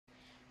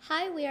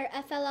Hi, we are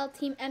FLL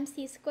Team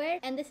MC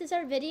Squared, and this is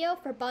our video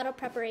for bottle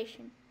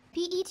preparation.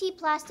 PET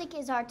plastic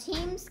is our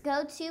team's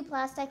go-to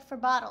plastic for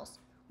bottles.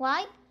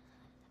 Why?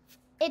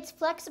 It's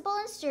flexible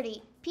and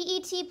sturdy.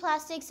 PET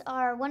plastics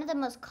are one of the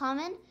most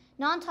common,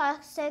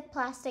 non-toxic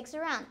plastics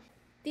around.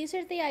 These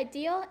are the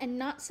ideal and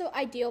not so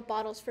ideal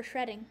bottles for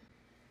shredding.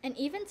 An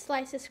even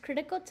slice is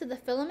critical to the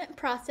filament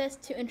process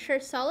to ensure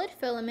solid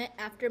filament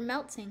after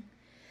melting.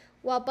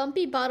 While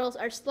bumpy bottles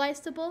are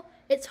sliceable,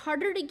 it's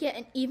harder to get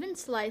an even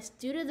slice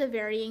due to the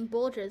varying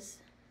bulges.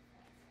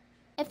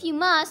 If you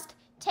must,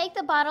 take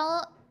the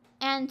bottle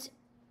and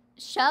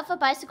shove a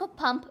bicycle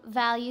pump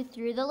value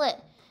through the lid,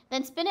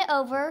 then spin it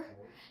over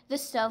the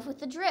stove with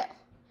the drill.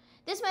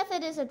 This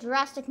method is a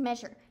drastic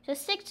measure, so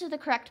stick to the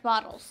correct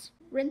bottles.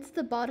 Rinse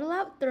the bottle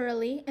out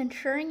thoroughly,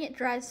 ensuring it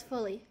dries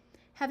fully.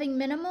 Having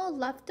minimal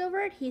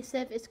leftover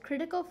adhesive is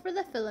critical for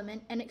the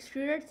filament and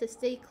extruder to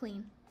stay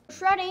clean.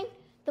 Shredding,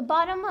 the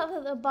bottom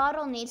of the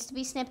bottle needs to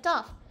be snipped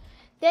off.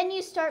 Then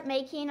you start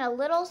making a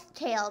little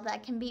tail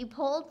that can be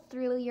pulled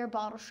through your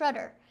bottle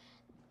shredder.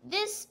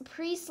 This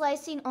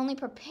pre-slicing only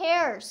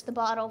prepares the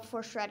bottle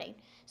for shredding,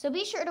 so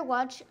be sure to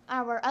watch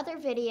our other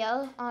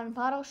video on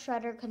bottle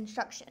shredder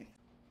construction.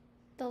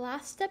 The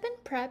last step in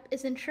prep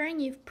is ensuring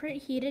you've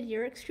preheated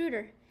your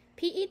extruder.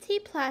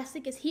 PET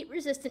plastic is heat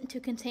resistant to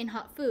contain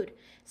hot food,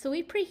 so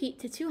we preheat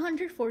to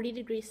 240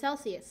 degrees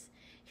Celsius.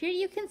 Here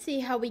you can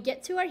see how we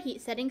get to our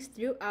heat settings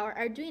through our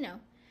Arduino,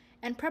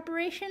 and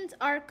preparations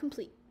are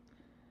complete.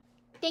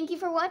 Thank you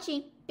for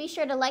watching. Be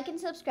sure to like and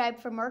subscribe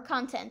for more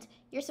content.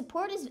 Your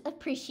support is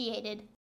appreciated.